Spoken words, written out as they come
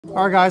All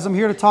right guys, I'm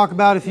here to talk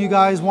about if you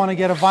guys want to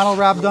get a vinyl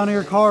wrap done on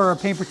your car or a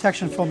paint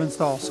protection film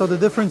install. So the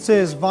difference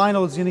is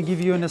vinyl is going to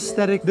give you an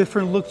aesthetic,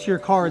 different look to your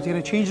car. It's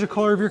going to change the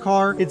color of your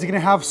car. It's going to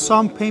have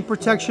some paint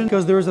protection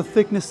because there is a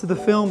thickness to the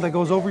film that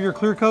goes over your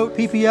clear coat.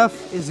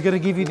 PPF is going to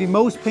give you the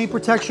most paint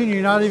protection.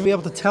 You're not even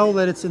able to tell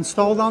that it's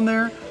installed on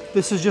there.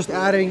 This is just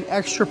adding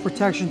extra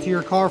protection to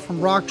your car from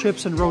rock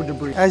chips and road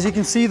debris. As you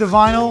can see, the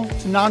vinyl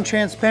is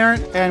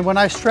non-transparent, and when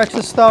I stretch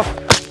this stuff,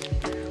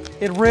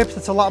 it rips.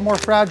 It's a lot more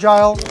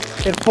fragile.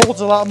 It folds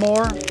a lot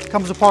more,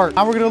 comes apart.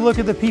 Now we're gonna look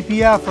at the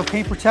PPF or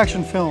paint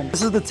protection film.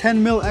 This is the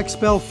 10 mil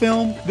XPEL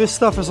film. This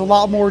stuff is a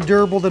lot more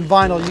durable than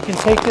vinyl. You can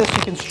take this,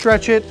 you can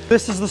stretch it.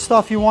 This is the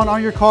stuff you want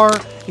on your car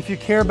if you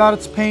care about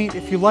its paint,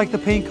 if you like the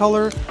paint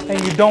color,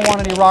 and you don't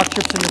want any rock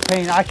chips in the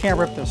paint. I can't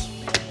rip this.